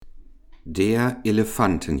Der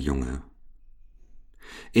Elefantenjunge.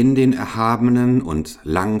 In den erhabenen und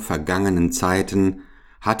lang vergangenen Zeiten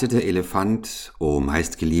hatte der Elefant, o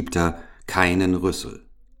meistgeliebter, keinen Rüssel.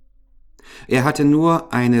 Er hatte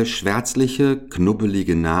nur eine schwärzliche,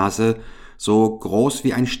 knubbelige Nase, so groß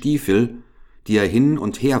wie ein Stiefel, die er hin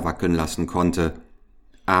und her wackeln lassen konnte,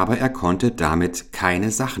 aber er konnte damit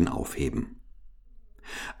keine Sachen aufheben.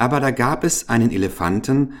 Aber da gab es einen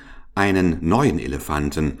Elefanten, einen neuen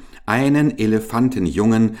Elefanten, einen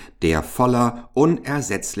Elefantenjungen, der voller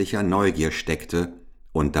unersetzlicher Neugier steckte,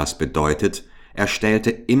 und das bedeutet, er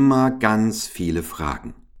stellte immer ganz viele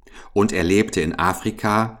Fragen. Und er lebte in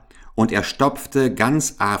Afrika, und er stopfte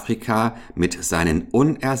ganz Afrika mit seinen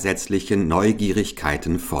unersetzlichen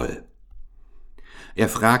Neugierigkeiten voll. Er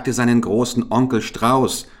fragte seinen großen Onkel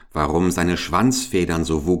Strauß, warum seine Schwanzfedern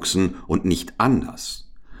so wuchsen und nicht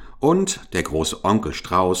anders. Und der große Onkel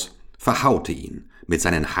Strauß verhaute ihn mit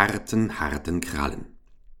seinen harten Krallen.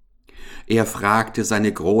 Er fragte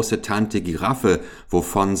seine große Tante Giraffe,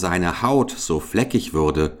 wovon seine Haut so fleckig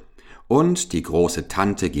wurde, und die große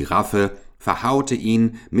Tante Giraffe verhaute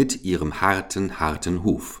ihn mit ihrem harten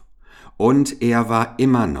Huf. Und er war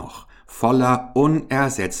immer noch voller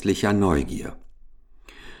unersetzlicher Neugier.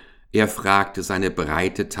 Er fragte seine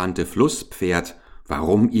breite Tante Flusspferd,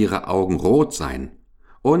 warum ihre Augen rot seien,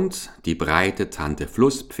 und die breite Tante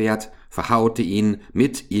Flusspferd verhaute ihn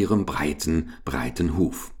mit ihrem breiten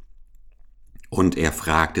Huf. Und er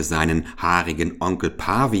fragte seinen haarigen Onkel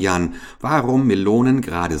Pavian, warum Melonen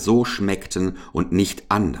gerade so schmeckten und nicht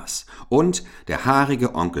anders, und der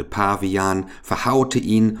haarige Onkel Pavian verhaute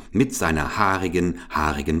ihn mit seiner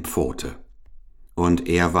haarigen Pfote. Und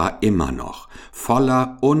er war immer noch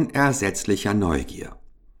voller unersetzlicher Neugier.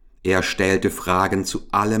 Er stellte Fragen zu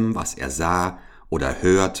allem, was er sah oder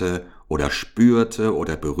hörte oder spürte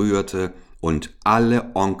oder berührte, und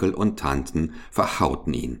alle Onkel und Tanten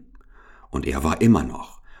verhauten ihn. Und er war immer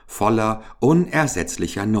noch voller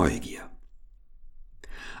unersetzlicher Neugier.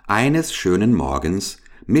 Eines schönen Morgens,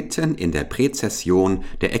 mitten in der Präzession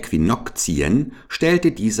der Äquinoxien,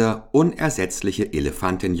 stellte dieser unersetzliche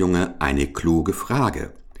Elefantenjunge eine kluge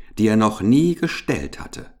Frage, die er noch nie gestellt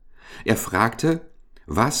hatte. Er fragte,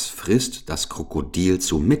 was frisst das Krokodil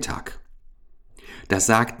zu Mittag? Da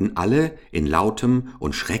sagten alle in lautem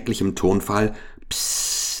und schrecklichem Tonfall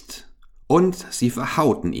Psst, und sie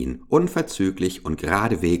verhauten ihn unverzüglich und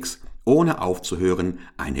geradewegs, ohne aufzuhören,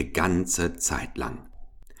 eine ganze Zeit lang.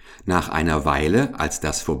 Nach einer Weile, als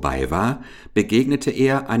das vorbei war, begegnete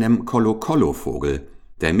er einem Kollo-Kollo-Vogel,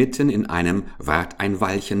 der mitten in einem wart ein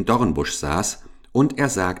Weilchen Dornbusch saß, und er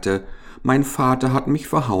sagte, »Mein Vater hat mich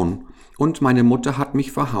verhauen, und meine Mutter hat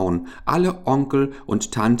mich verhauen, alle Onkel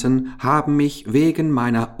und Tanten haben mich wegen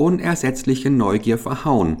meiner unersetzlichen Neugier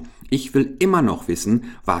verhauen. Ich will immer noch wissen,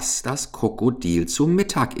 was das Krokodil zu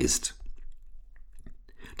Mittag isst.«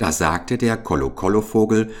 Da sagte der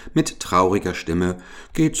Kollo-Kollo-Vogel mit trauriger Stimme,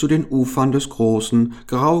 »Geh zu den Ufern des großen,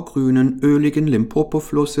 graugrünen, öligen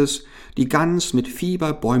Limpopo-Flusses, die ganz mit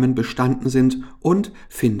Fieberbäumen bestanden sind, und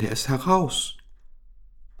finde es heraus.«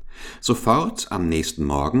 Sofort am nächsten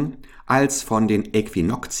Morgen, als von den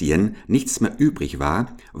Äquinoxien nichts mehr übrig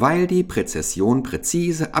war, weil die Präzession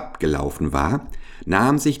präzise abgelaufen war,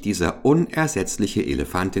 nahm sich dieser unersetzliche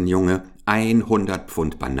Elefantenjunge 100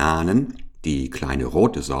 Pfund Bananen, die kleine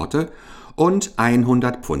rote Sorte, und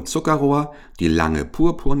 100 Pfund Zuckerrohr, die lange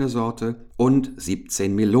purpurne Sorte, und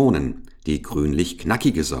 17 Melonen, die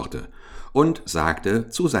grünlich-knackige Sorte, und sagte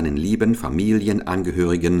zu seinen lieben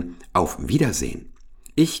Familienangehörigen auf Wiedersehen.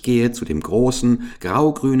 Ich gehe zu dem großen,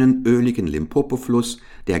 graugrünen, öligen Limpopo-Fluss,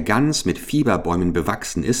 der ganz mit Fieberbäumen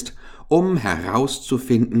bewachsen ist, um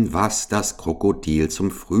herauszufinden, was das Krokodil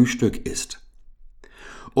zum Frühstück isst.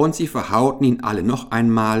 Und sie verhauten ihn alle noch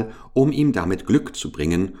einmal, um ihm damit Glück zu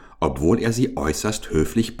bringen, obwohl er sie äußerst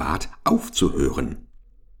höflich bat, aufzuhören.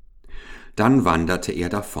 Dann wanderte er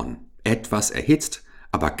davon, etwas erhitzt,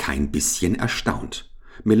 aber kein bisschen erstaunt,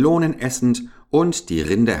 Melonen essend und die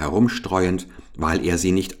Rinde herumstreuend, weil er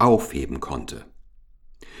sie nicht aufheben konnte.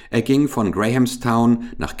 Er ging von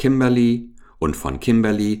Grahamstown nach Kimberley und von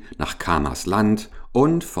Kimberley nach Kamers Land,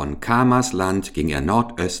 und von Kamers Land ging er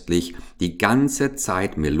nordöstlich, die ganze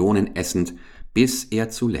Zeit Melonen essend, bis er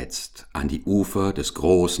zuletzt an die Ufer des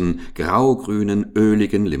großen, graugrünen,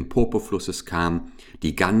 öligen Limpopo-Flusses kam,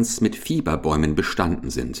 die ganz mit Fieberbäumen bestanden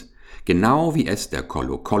sind, genau wie es der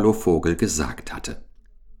Kollo-Kollo-Vogel gesagt hatte.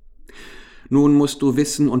 Nun musst du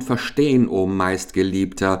wissen und verstehen, o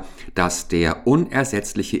meistgeliebter, dass der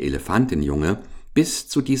unersetzliche Elefantenjunge bis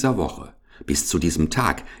zu dieser Woche, bis zu diesem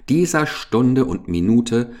Tag, dieser Stunde und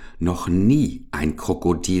Minute noch nie ein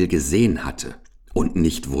Krokodil gesehen hatte und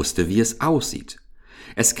nicht wusste, wie es aussieht.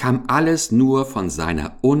 Es kam alles nur von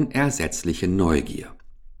seiner unersetzlichen Neugier.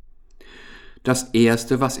 Das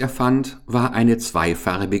erste, was er fand, war eine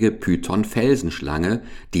zweifarbige Python-Felsenschlange,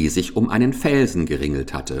 die sich um einen Felsen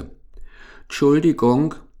geringelt hatte.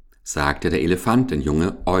 »Entschuldigung«, sagte der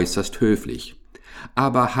Elefantenjunge äußerst höflich,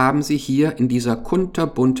 »aber haben Sie hier in dieser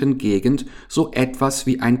kunterbunten Gegend so etwas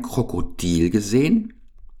wie ein Krokodil gesehen?«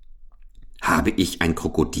 »Habe ich ein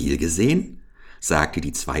Krokodil gesehen?« sagte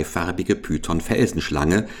die zweifarbige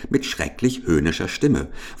Python-Felsenschlange mit schrecklich höhnischer Stimme.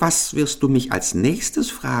 »Was wirst du mich als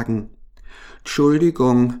nächstes fragen?«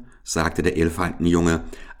 »Entschuldigung«, sagte der Elefantenjunge,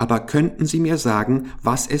 »aber könnten Sie mir sagen,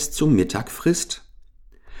 was es zum Mittag frisst?«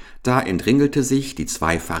 Da entringelte sich die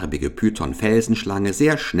zweifarbige Python-Felsenschlange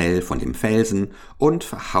sehr schnell von dem Felsen und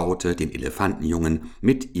verhaute den Elefantenjungen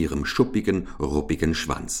mit ihrem schuppigen, ruppigen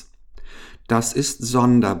Schwanz. »Das ist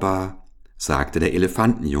sonderbar«, sagte der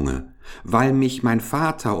Elefantenjunge, »weil mich mein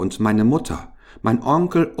Vater und meine Mutter, mein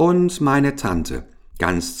Onkel und meine Tante,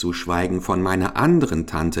 ganz zu schweigen von meiner anderen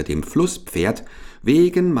Tante, dem Flusspferd,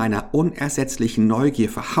 wegen meiner unersetzlichen Neugier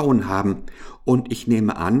verhauen haben, und ich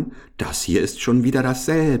nehme an, das hier ist schon wieder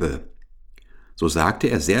dasselbe.« So sagte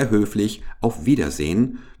er sehr höflich Auf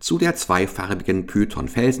Wiedersehen zu der zweifarbigen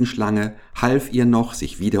Python-Felsenschlange, half ihr noch,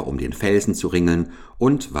 sich wieder um den Felsen zu ringeln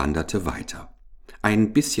und wanderte weiter.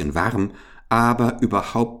 Ein bisschen warm, aber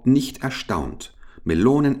überhaupt nicht erstaunt,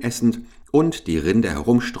 Melonen essend und die Rinde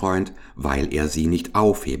herumstreuend, weil er sie nicht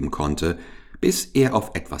aufheben konnte, bis er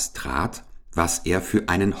auf etwas trat, was er für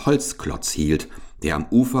einen Holzklotz hielt, der am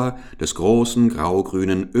Ufer des großen,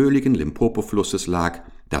 graugrünen, öligen Limpopo-Flusses lag,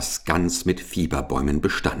 das ganz mit Fieberbäumen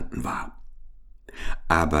bestanden war.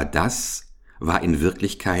 Aber das war in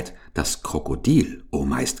Wirklichkeit das Krokodil, o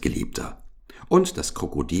Meistgeliebter. Und das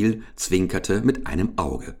Krokodil zwinkerte mit einem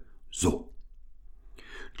Auge. So.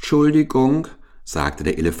 »Entschuldigung«, sagte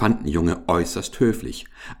der Elefantenjunge äußerst höflich,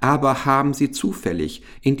 »aber haben Sie zufällig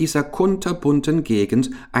in dieser kunterbunten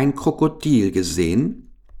Gegend ein Krokodil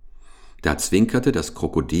gesehen?« Da zwinkerte das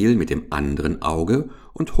Krokodil mit dem anderen Auge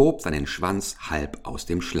und hob seinen Schwanz halb aus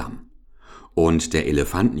dem Schlamm. Und der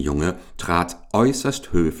Elefantenjunge trat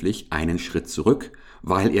äußerst höflich einen Schritt zurück,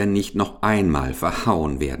 weil er nicht noch einmal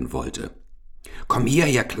verhauen werden wollte. »Komm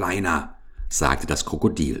hierher, Kleiner«, sagte das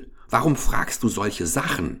Krokodil, »warum fragst du solche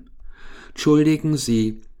Sachen?« »Entschuldigen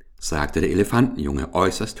Sie«, sagte der Elefantenjunge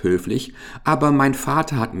äußerst höflich, »aber mein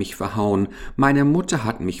Vater hat mich verhauen, meine Mutter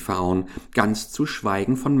hat mich verhauen, ganz zu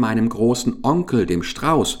schweigen von meinem großen Onkel, dem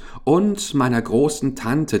Strauß, und meiner großen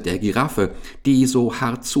Tante, der Giraffe, die so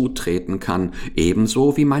hart zutreten kann,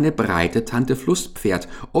 ebenso wie meine breite Tante Flusspferd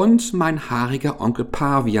und mein haariger Onkel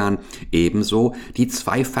Pavian, ebenso die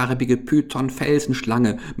zweifarbige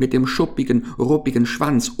Python-Felsenschlange mit dem schuppigen, ruppigen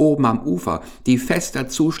Schwanz oben am Ufer, die fester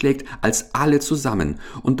zuschlägt als alle zusammen,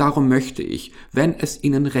 und darum möchte ich, wenn es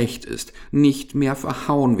Ihnen recht ist, nicht mehr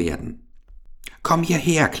verhauen werden.« »Komm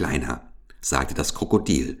hierher, Kleiner«, sagte das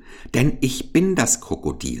Krokodil, »denn ich bin das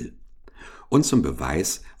Krokodil.« Und zum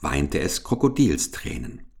Beweis weinte es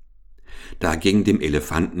Krokodilstränen. Da ging dem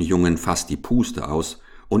Elefantenjungen fast die Puste aus,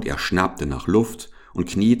 und er schnappte nach Luft und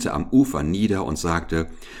kniete am Ufer nieder und sagte,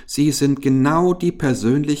 »Sie sind genau die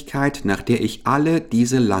Persönlichkeit, nach der ich alle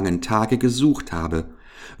diese langen Tage gesucht habe.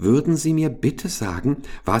 Würden Sie mir bitte sagen,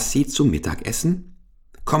 was Sie zu Mittag essen?«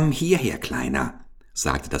 »Komm hierher, Kleiner«,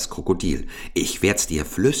 sagte das Krokodil, »ich werd's dir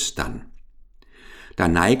flüstern.« Da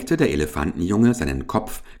neigte der Elefantenjunge seinen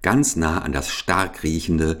Kopf ganz nah an das stark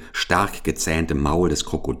riechende, stark gezähnte Maul des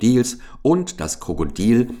Krokodils, und das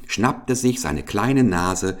Krokodil schnappte sich seine kleine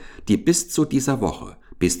Nase, die bis zu dieser Woche,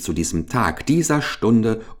 bis zu diesem Tag, dieser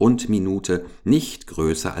Stunde und Minute nicht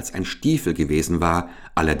größer als ein Stiefel gewesen war,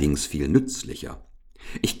 allerdings viel nützlicher.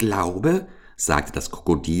 »Ich glaube«, sagte das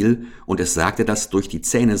Krokodil, und es sagte das durch die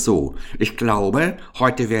Zähne so, »ich glaube,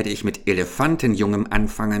 heute werde ich mit Elefantenjungem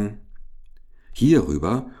anfangen.«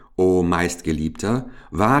 Hierüber, o Meistgeliebter,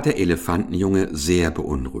 war der Elefantenjunge sehr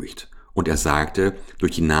beunruhigt, und er sagte,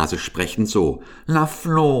 durch die Nase sprechend so, »Lauf,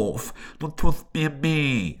 lauf, du tust mir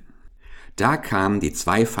weh.« Da kam die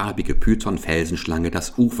zweifarbige Python-Felsenschlange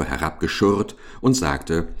das Ufer herabgeschurrt und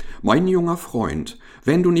sagte, »Mein junger Freund,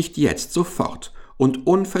 wenn du nicht jetzt sofort und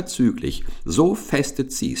unverzüglich so feste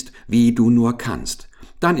ziehst, wie du nur kannst,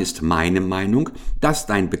 dann ist meine Meinung, dass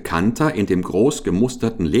dein Bekannter in dem groß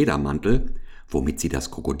gemusterten Ledermantel«, womit sie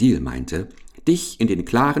das Krokodil meinte, »dich in den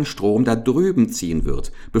klaren Strom da drüben ziehen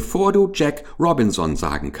wird, bevor du Jack Robinson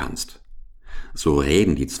sagen kannst.« So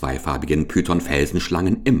reden die zweifarbigen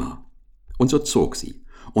Python-Felsenschlangen immer. Und so zog sie,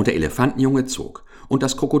 und der Elefantenjunge zog, und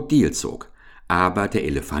das Krokodil zog, aber der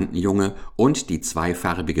Elefantenjunge und die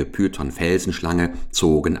zweifarbige Python-Felsenschlange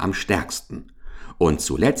zogen am stärksten. Und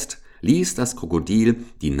zuletzt ließ das Krokodil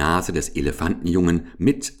die Nase des Elefantenjungen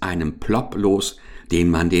mit einem Plopp los,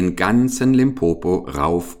 den man den ganzen Limpopo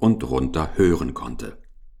rauf und runter hören konnte.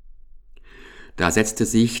 Da setzte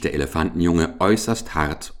sich der Elefantenjunge äußerst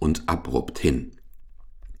hart und abrupt hin.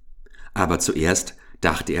 Aber zuerst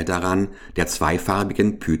dachte er daran, der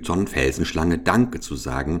zweifarbigen Python-Felsenschlange Danke zu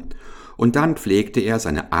sagen, und dann pflegte er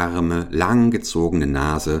seine arme, lang gezogene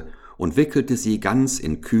Nase und wickelte sie ganz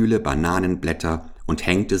in kühle Bananenblätter und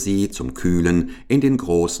hängte sie zum Kühlen in den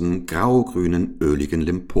großen, graugrünen, öligen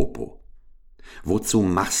Limpopo. »Wozu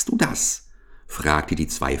machst du das?« fragte die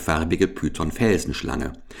zweifarbige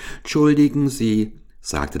Python-Felsenschlange. »Entschuldigen Sie«,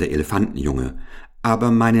 sagte der Elefantenjunge,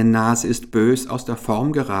 »aber meine Nase ist bös aus der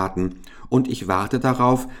Form geraten, und ich warte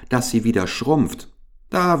darauf, dass sie wieder schrumpft.«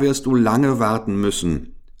 »Da wirst du lange warten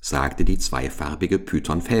müssen«, sagte die zweifarbige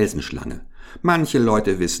Python-Felsenschlange. »Manche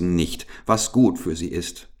Leute wissen nicht, was gut für sie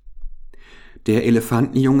ist.« Der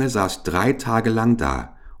Elefantenjunge saß 3 Tage lang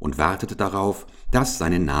da und wartete darauf, dass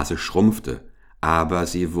seine Nase schrumpfte, aber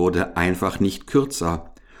sie wurde einfach nicht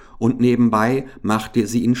kürzer, und nebenbei machte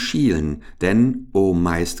sie ihn schielen, denn, o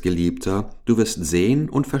meistgeliebter, du wirst sehen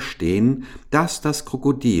und verstehen, dass das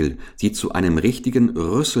Krokodil sie zu einem richtigen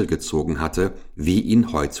Rüssel gezogen hatte, wie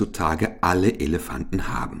ihn heutzutage alle Elefanten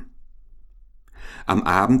haben. Am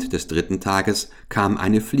Abend des 3. Tages kam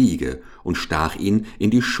eine Fliege und stach ihn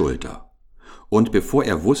in die Schulter. Und bevor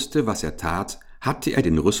er wusste, was er tat, hatte er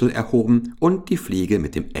den Rüssel erhoben und die Fliege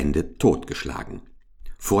mit dem Ende totgeschlagen.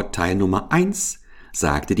 »Vorteil Nummer 1«,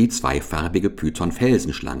 sagte die zweifarbige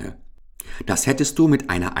Python-Felsenschlange. »Das hättest du mit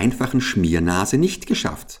einer einfachen Schmiernase nicht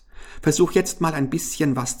geschafft. Versuch jetzt mal ein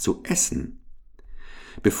bisschen was zu essen.«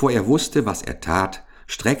 Bevor er wusste, was er tat,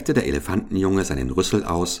 streckte der Elefantenjunge seinen Rüssel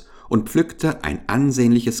aus und pflückte ein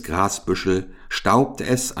ansehnliches Grasbüschel, staubte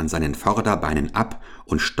es an seinen Vorderbeinen ab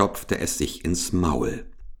und stopfte es sich ins Maul.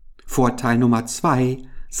 »Vorteil Nummer 2«,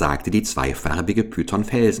 sagte die zweifarbige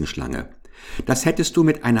Python-Felsenschlange. »Das hättest du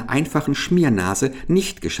mit einer einfachen Schmiernase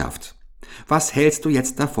nicht geschafft. Was hältst du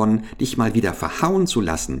jetzt davon, dich mal wieder verhauen zu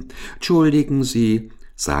lassen?« »Entschuldigen Sie«,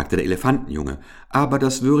 sagte der Elefantenjunge, »aber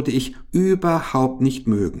das würde ich überhaupt nicht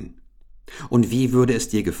mögen.« »Und wie würde es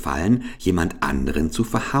dir gefallen, jemand anderen zu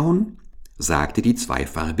verhauen?« sagte die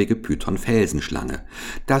zweifarbige Python-Felsenschlange.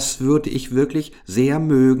 »Das würde ich wirklich sehr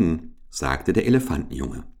mögen«, sagte der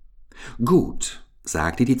Elefantenjunge. »Gut«,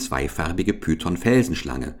 sagte die zweifarbige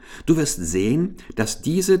Python-Felsenschlange, »du wirst sehen, dass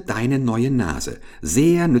diese deine neue Nase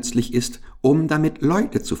sehr nützlich ist, um damit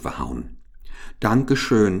Leute zu verhauen.« »Danke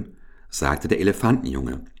schön«, sagte der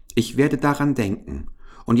Elefantenjunge, »ich werde daran denken.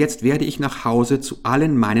 Und jetzt werde ich nach Hause zu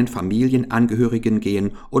allen meinen Familienangehörigen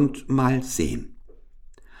gehen und mal sehen.«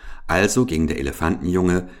 Also ging der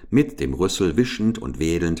Elefantenjunge mit dem Rüssel wischend und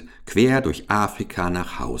wedelnd quer durch Afrika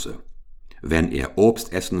nach Hause. Wenn er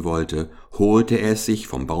Obst essen wollte, holte er es sich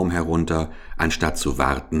vom Baum herunter, anstatt zu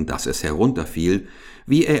warten, dass es herunterfiel,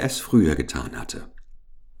 wie er es früher getan hatte.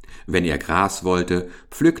 Wenn er Gras wollte,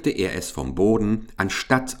 pflückte er es vom Boden,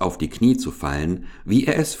 anstatt auf die Knie zu fallen, wie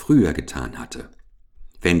er es früher getan hatte.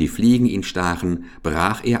 Wenn die Fliegen ihn stachen,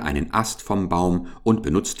 brach er einen Ast vom Baum und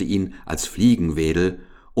benutzte ihn als Fliegenwedel,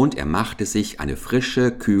 und er machte sich eine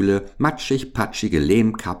frische, kühle, matschig-patschige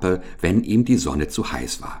Lehmkappe, wenn ihm die Sonne zu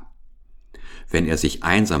heiß war. Wenn er sich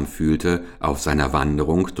einsam fühlte auf seiner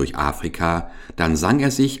Wanderung durch Afrika, dann sang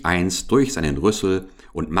er sich eins durch seinen Rüssel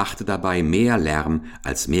und machte dabei mehr Lärm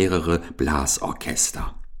als mehrere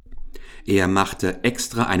Blasorchester. Er machte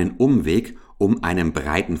extra einen Umweg, um einem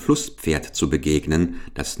breiten Flusspferd zu begegnen,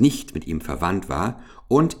 das nicht mit ihm verwandt war,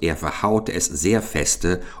 und er verhaute es sehr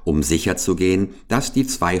feste, um sicherzugehen, dass die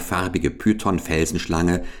zweifarbige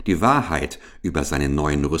Python-Felsenschlange die Wahrheit über seinen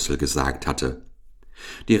neuen Rüssel gesagt hatte.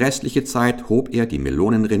 Die restliche Zeit hob er die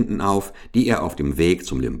Melonenrinden auf, die er auf dem Weg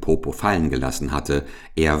zum Limpopo fallen gelassen hatte.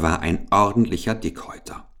 Er war ein ordentlicher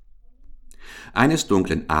Dickhäuter. Eines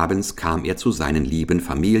dunklen Abends kam er zu seinen lieben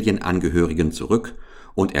Familienangehörigen zurück,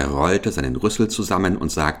 und er rollte seinen Rüssel zusammen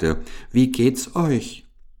und sagte, »Wie geht's euch?«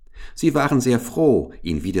 Sie waren sehr froh,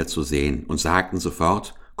 ihn wiederzusehen, und sagten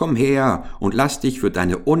sofort, »Komm her und lass dich für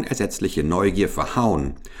deine unersetzliche Neugier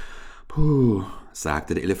verhauen.« »Puh«,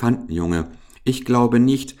 sagte der Elefantenjunge, »ich glaube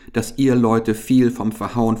nicht, dass ihr Leute viel vom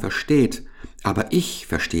Verhauen versteht, aber ich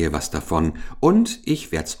verstehe was davon, und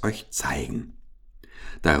ich werd's euch zeigen.«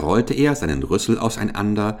 Da rollte er seinen Rüssel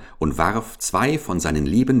auseinander und warf 2 von seinen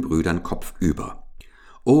lieben Brüdern kopfüber.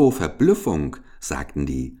 »Oh, Verblüffung«, sagten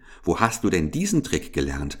die, »wo hast du denn diesen Trick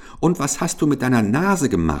gelernt, und was hast du mit deiner Nase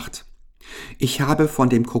gemacht?« »Ich habe von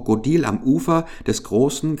dem Krokodil am Ufer des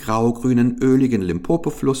großen, graugrünen, öligen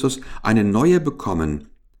Limpopo-Flusses eine neue bekommen«,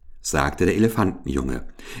 sagte der Elefantenjunge.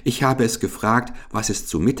 »Ich habe es gefragt, was es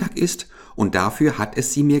zu Mittag ist, und dafür hat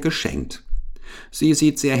es sie mir geschenkt.« »Sie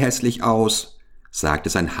sieht sehr hässlich aus«, sagte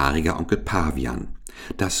sein haariger Onkel Pavian.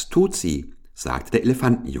 »Das tut sie«, sagte der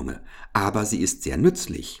Elefantenjunge, »aber sie ist sehr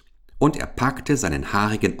nützlich.« Und er packte seinen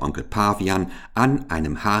haarigen Onkel Pavian an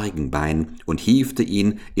einem haarigen Bein und hiefte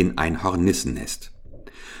ihn in ein Hornissennest.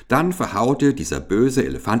 Dann verhaute dieser böse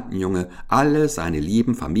Elefantenjunge alle seine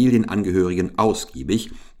lieben Familienangehörigen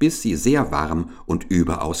ausgiebig, bis sie sehr warm und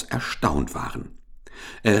überaus erstaunt waren.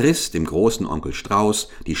 Er riss dem großen Onkel Strauß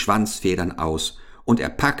die Schwanzfedern aus, und er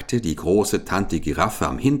packte die große Tante Giraffe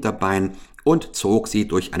am Hinterbein und zog sie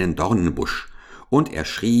durch einen Dornenbusch, und er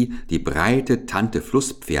schrie die breite Tante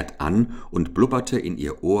Flusspferd an und blubberte in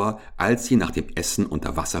ihr Ohr, als sie nach dem Essen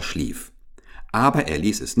unter Wasser schlief. Aber er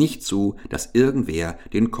ließ es nicht zu, dass irgendwer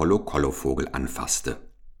den Kollo-Kollo-Vogel anfasste.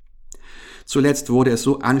 Zuletzt wurde es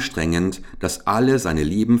so anstrengend, dass alle seine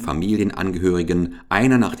lieben Familienangehörigen,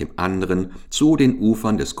 einer nach dem anderen, zu den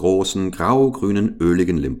Ufern des großen, grau-grünen,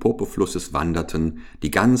 öligen Limpopo-Flusses wanderten,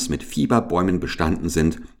 die ganz mit Fieberbäumen bestanden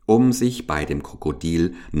sind, um sich bei dem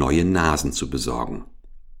Krokodil neue Nasen zu besorgen.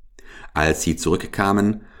 Als sie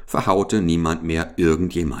zurückkamen, verhaute niemand mehr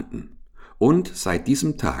irgendjemanden. Und seit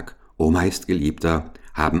diesem Tag, o meistgeliebter,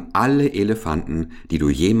 haben alle Elefanten, die du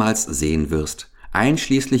jemals sehen wirst,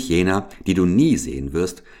 einschließlich jener, die du nie sehen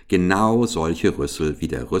wirst, genau solche Rüssel wie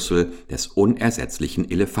der Rüssel des unersetzlichen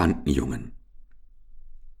Elefantenjungen.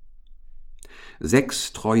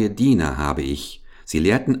 6 treue Diener habe ich, sie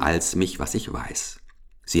lehrten als mich, was ich weiß.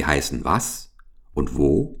 Sie heißen was und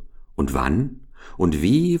wo und wann und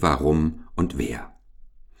wie, warum und wer.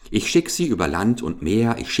 Ich schick sie über Land und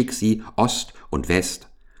Meer, ich schick sie Ost und West,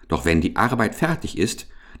 doch wenn die Arbeit fertig ist,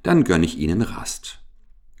 dann gönn ich ihnen Rast.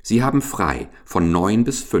 Sie haben frei von 9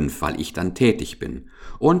 bis 5, weil ich dann tätig bin,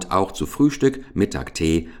 und auch zu Frühstück, Mittag,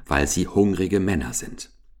 Tee, weil sie hungrige Männer sind.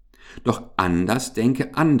 Doch anders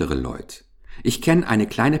denke andere Leut. Ich kenne eine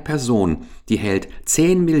kleine Person, die hält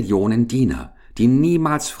 10 Millionen Diener, die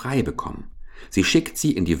niemals frei bekommen. Sie schickt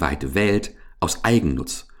sie in die weite Welt aus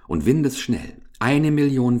Eigennutz und windesschnell. 1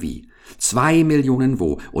 Million wie, 2 Millionen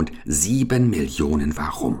wo und 7 Millionen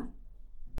warum.